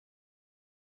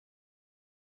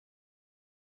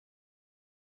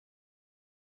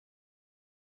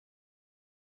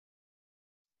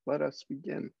Let us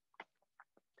begin.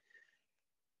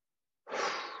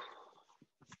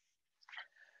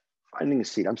 Finding a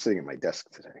seat. I'm sitting at my desk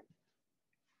today.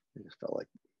 I just felt like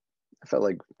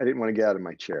I didn't want to get out of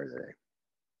my chair today.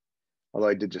 Although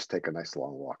I did just take a nice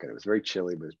long walk, and it was very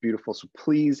chilly, but it was beautiful. So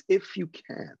please, if you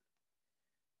can,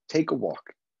 take a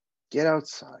walk, get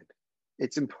outside.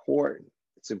 It's important.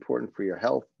 It's important for your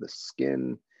health, the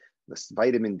skin, the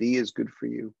vitamin D is good for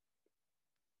you.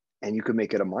 And you can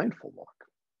make it a mindful walk.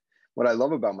 What I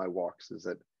love about my walks is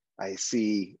that I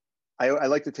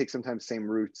like to take sometimes same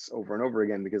routes over and over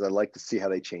again because I like to see how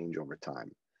they change over time.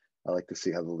 I like to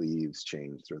see how the leaves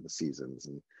change through the seasons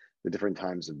and the different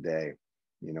times of day,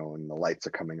 and the lights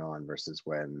are coming on versus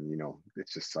when,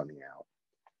 it's just sunny out.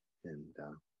 And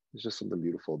there's just something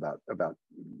beautiful about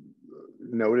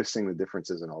noticing the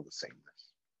differences and all the sameness.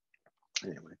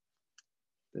 Anyway,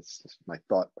 that's just my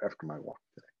thought after my walk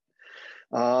today.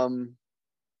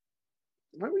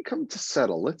 When we come to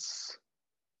settle, let's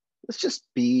just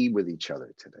be with each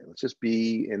other today. Let's just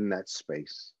be in that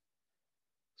space.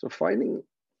 So finding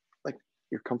like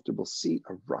your comfortable seat,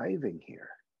 arriving here,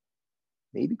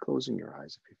 maybe closing your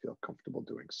eyes if you feel comfortable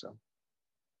doing so.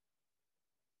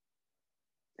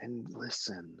 And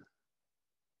listen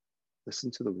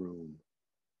to the room.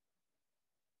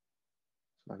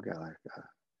 So I've got like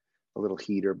a little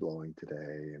heater blowing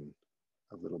today and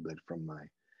a little bit from my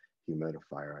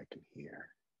humidifier I can hear.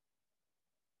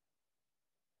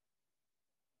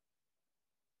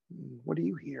 What do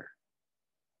you hear?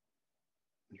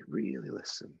 You really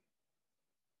listen.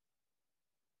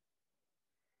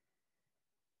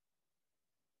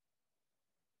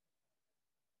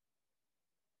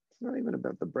 It's not even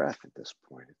about the breath at this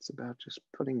point. It's about just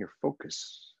putting your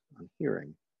focus on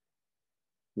hearing.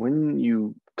 When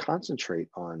you concentrate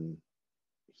on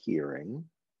hearing,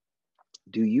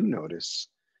 do you notice,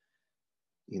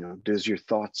 do your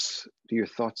thoughts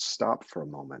stop for a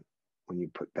moment when you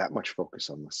put that much focus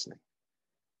on listening?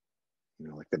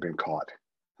 Like they've been caught.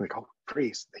 Like, oh,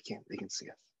 freeze, they can see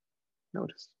us.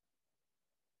 Notice.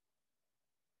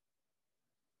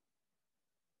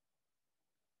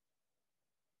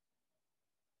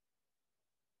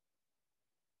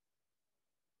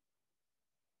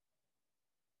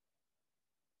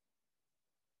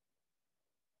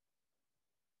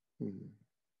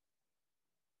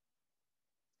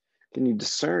 Can you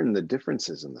discern the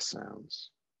differences in the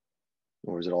sounds?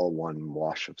 Or is it all one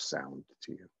wash of sound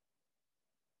to you?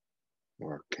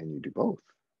 Or can you do both?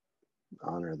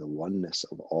 Honor the oneness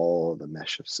of all the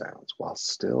mesh of sounds while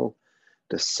still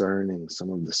discerning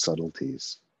some of the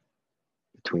subtleties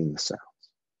between the sounds.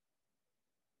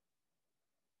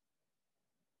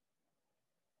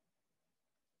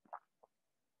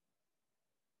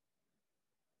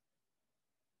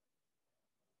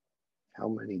 How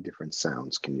many different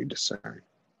sounds can you discern?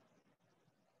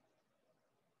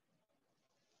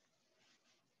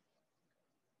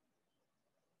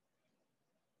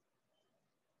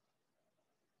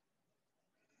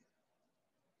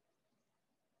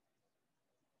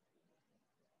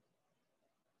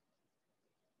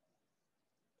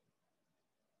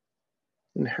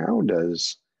 And how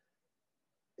does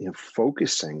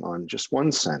focusing on just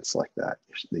one sense like that,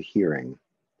 the hearing,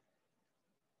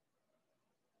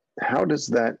 how does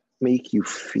that make you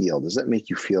feel? Does that make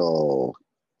you feel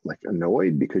like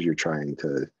annoyed because you're trying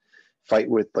to fight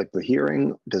with like the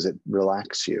hearing? Does it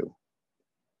relax you?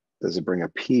 Does it bring a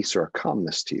peace or a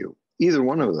calmness to you? Either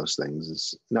one of those things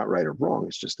is not right or wrong.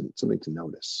 It's just something to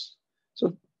notice. So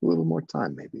a little more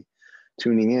time, maybe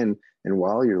tuning in. And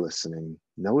while you're listening,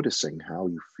 noticing how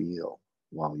you feel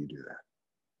while you do that.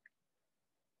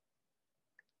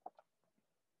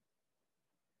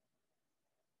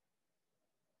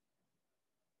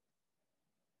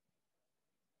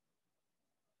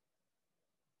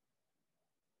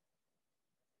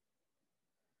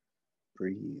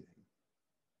 Breathing.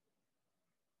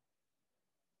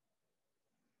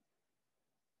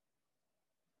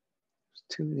 Just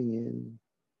tuning in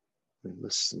and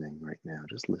listening right now,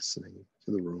 just listening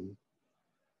to the room.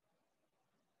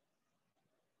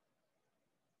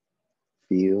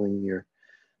 Feeling your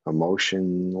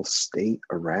emotional state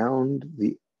around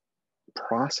the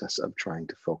process of trying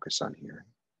to focus on hearing.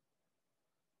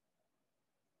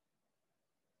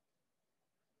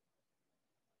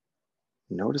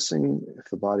 Noticing if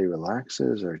the body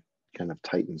relaxes or kind of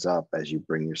tightens up as you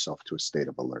bring yourself to a state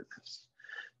of alertness.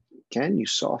 Can you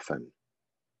soften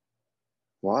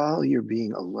while you're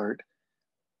being alert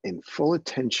in full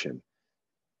attention?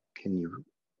 Can you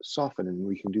soften? And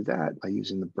we can do that by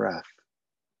using the breath,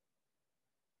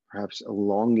 perhaps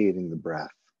elongating the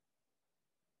breath.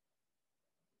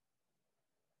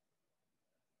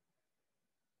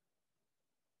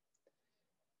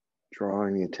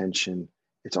 drawing the attention,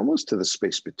 it's almost to the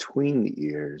space between the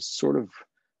ears, sort of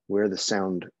where the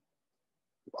sound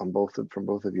from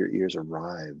both of your ears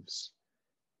arrives.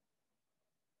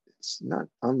 It's not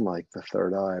unlike the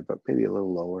third eye, but maybe a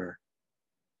little lower.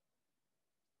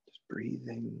 Just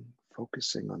breathing,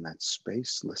 focusing on that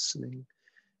space, listening,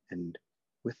 and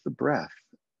with the breath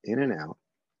in and out,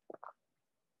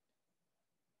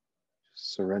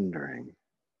 surrendering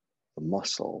the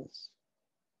muscles,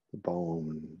 the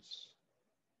bones,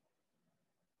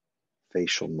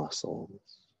 facial muscles.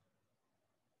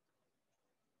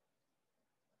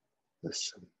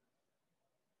 Listen.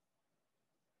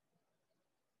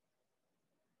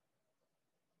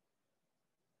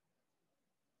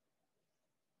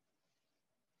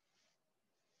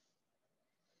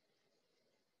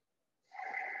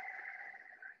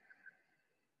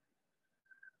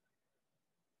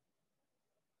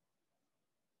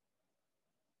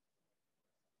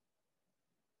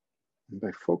 And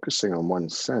by focusing on one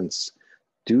sense,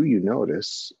 do you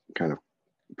notice kind of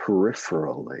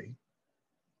peripherally,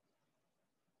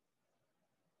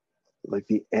 like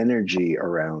the energy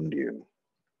around you?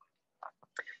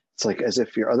 It's like as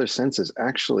if your other senses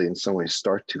actually in some ways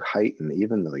start to heighten,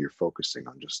 even though you're focusing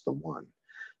on just the one.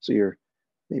 So you're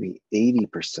maybe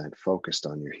 80% focused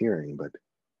on your hearing, but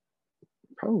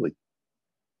probably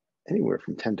anywhere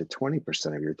from 10 to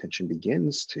 20% of your attention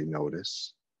begins to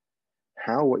notice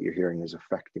how what you're hearing is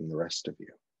affecting the rest of you.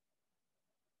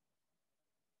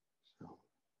 So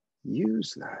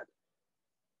use that.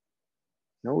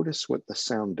 Notice what the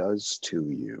sound does to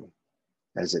you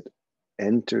as it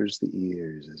enters the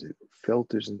ears, as it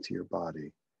filters into your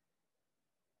body.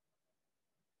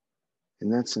 In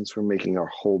that sense, we're making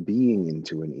our whole being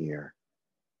into an ear.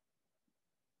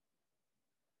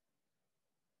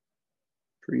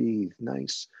 Breathe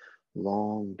nice,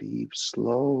 long, deep,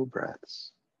 slow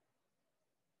breaths.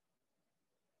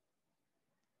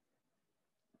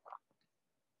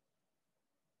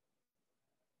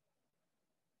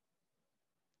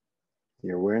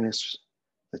 Your awareness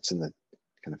that's in the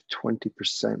kind of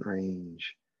 20%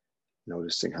 range,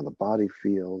 noticing how the body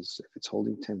feels, if it's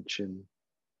holding tension.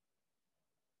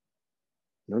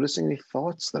 Noticing any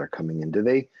thoughts that are coming in.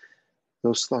 Do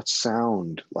those thoughts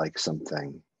sound like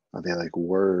something? Are they like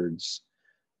words?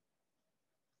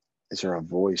 Is there a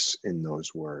voice in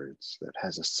those words that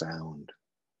has a sound?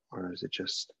 Or is it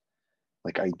just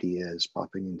like ideas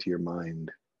popping into your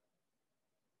mind?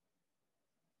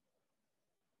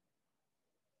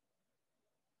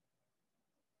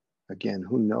 Again,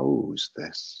 who knows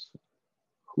this?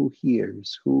 Who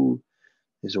hears? Who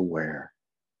is aware?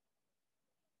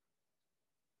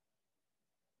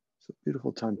 It's a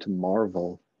beautiful time to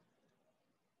marvel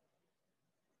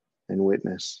and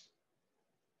witness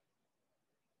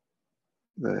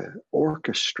the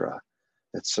orchestra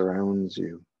that surrounds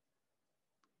you,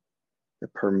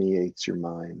 that permeates your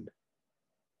mind.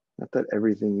 Not that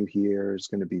everything you hear is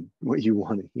going to be what you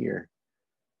want to hear.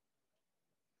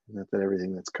 Not that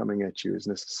everything that's coming at you is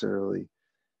necessarily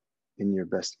in your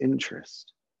best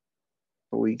interest,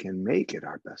 but we can make it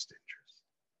our best interest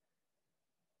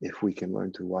if we can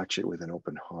learn to watch it with an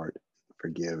open heart,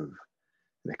 forgive,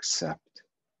 and accept,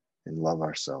 and love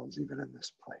ourselves even in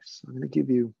this place. I'm going to give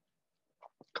you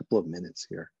a couple of minutes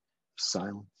here of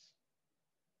silence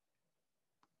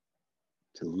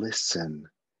to listen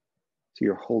to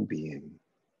your whole being.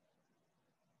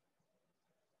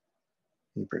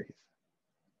 And breathe.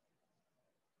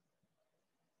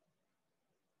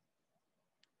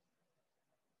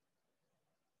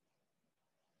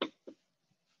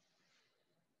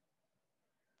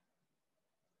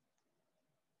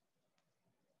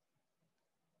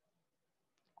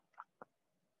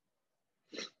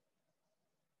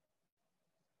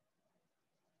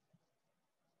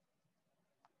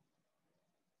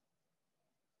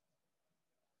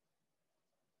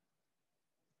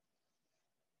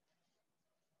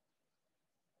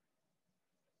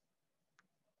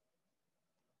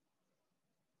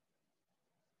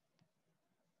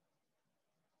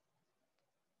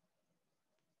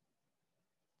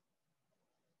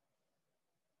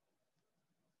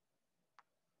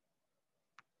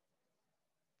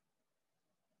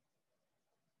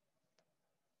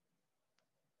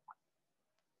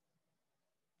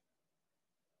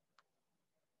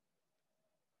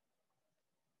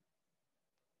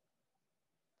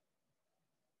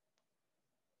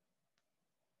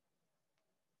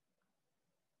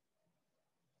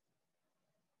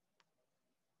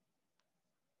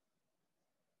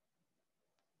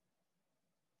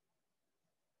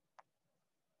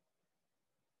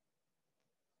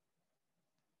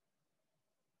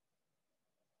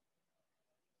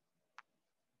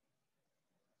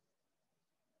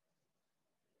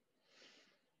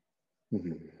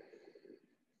 Mhm.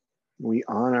 We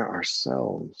honor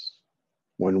ourselves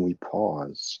when we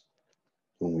pause,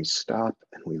 when we stop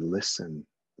and we listen.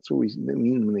 That's what we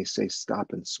mean when they say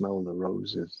stop and smell the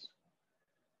roses.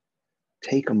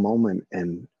 Take a moment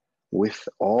and with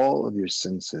all of your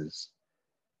senses,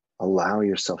 allow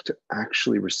yourself to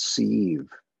actually receive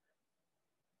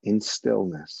in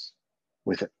stillness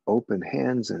with open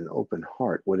hands and an open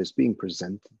heart what is being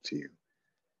presented to you.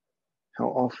 How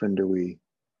often do we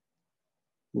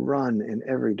run in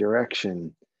every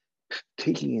direction,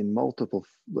 taking in multiple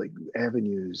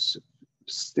avenues of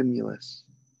stimulus?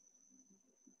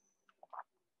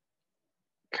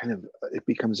 Kind of, it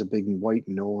becomes a big white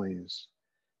noise.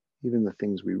 Even the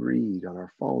things we read on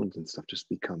our phones and stuff just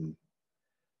become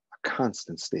a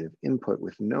constant state of input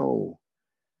with no,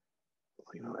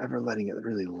 ever letting it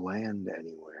really land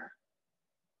anywhere.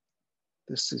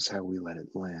 This is how we let it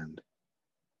land.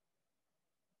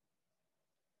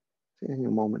 Taking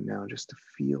a moment now just to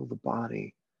feel the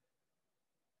body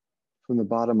from the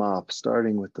bottom up,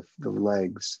 starting with the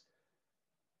legs,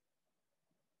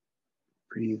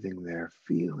 breathing there,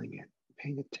 feeling it,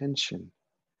 paying attention,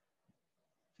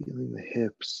 feeling the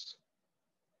hips,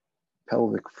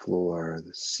 pelvic floor,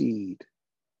 the seat,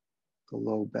 the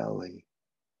low belly,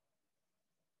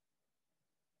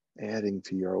 adding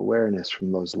to your awareness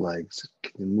from those legs,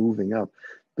 moving up,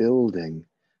 building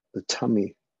the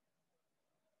tummy,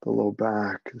 the low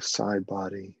back, the side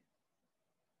body.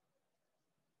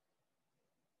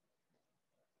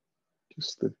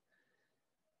 Just the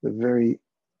very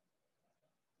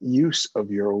use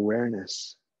of your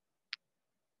awareness,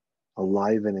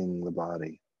 alivening the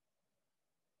body.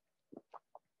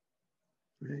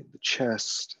 Right? The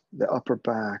chest, the upper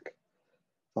back,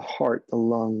 the heart, the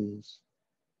lungs,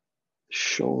 the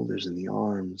shoulders and the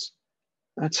arms.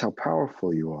 That's how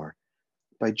powerful you are.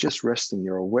 By just resting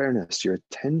your awareness, your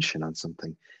attention on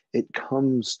something, it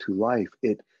comes to life.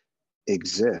 It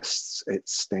exists. It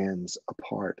stands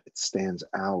apart. It stands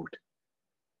out.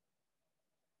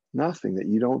 Nothing that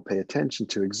you don't pay attention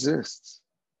to exists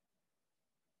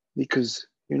because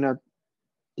you're not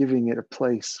giving it a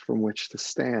place from which to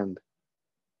stand.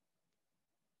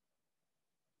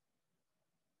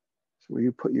 So where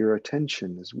you put your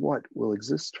attention is what will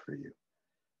exist for you.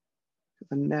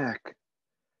 The neck,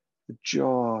 the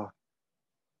jaw,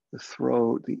 the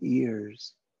throat, the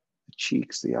ears, the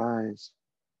cheeks, the eyes,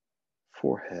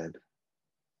 forehead,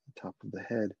 the top of the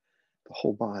head, the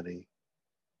whole body.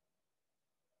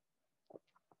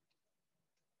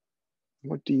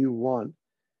 What do you want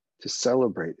to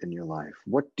celebrate in your life?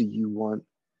 What do you want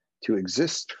to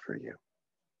exist for you?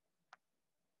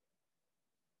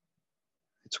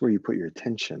 It's where you put your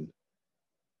attention.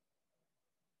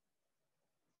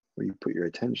 Where you put your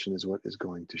attention is what is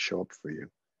going to show up for you.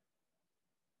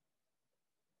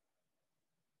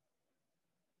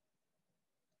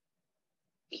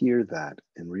 Hear that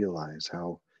and realize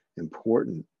how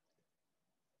important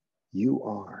you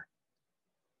are,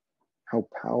 how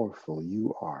powerful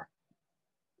you are.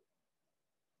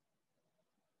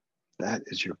 That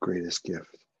is your greatest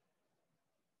gift.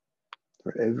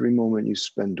 For every moment you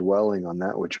spend dwelling on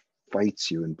that which fights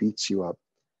you and beats you up,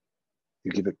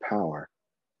 you give it power.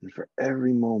 And for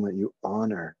every moment you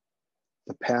honor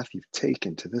the path you've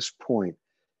taken to this point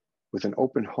with an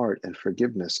open heart and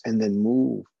forgiveness, and then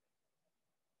move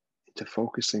into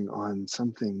focusing on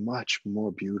something much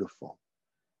more beautiful,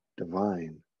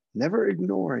 divine, never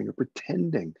ignoring or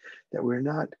pretending that we're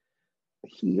not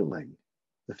healing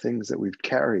the things that we've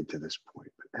carried to this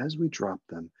point. But as we drop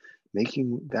them,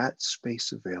 making that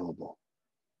space available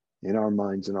in our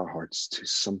minds and our hearts to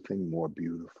something more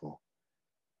beautiful.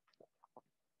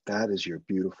 That is your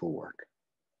beautiful work.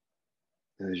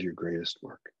 That is your greatest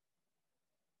work.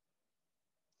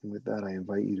 And with that, I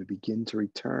invite you to begin to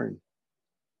return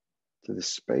to the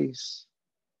space,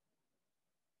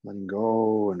 letting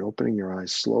go and opening your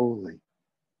eyes slowly,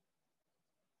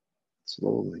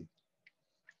 slowly.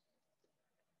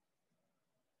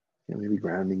 And maybe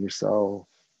grounding yourself,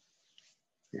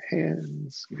 your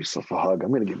hands, give yourself a hug. I'm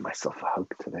going to give myself a hug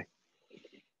today.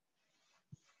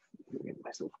 I'm going to give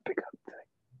myself a big hug today.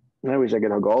 And I wish I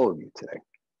could hug all of you today.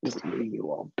 Just giving you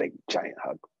all a big, giant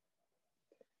hug.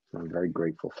 I'm very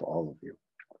grateful for all of you.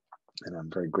 And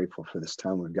I'm very grateful for this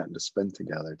time we've gotten to spend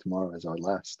together. Tomorrow is our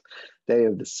last day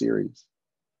of the series.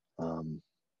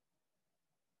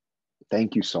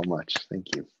 Thank you so much.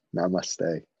 Thank you.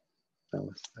 Namaste.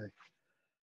 Namaste.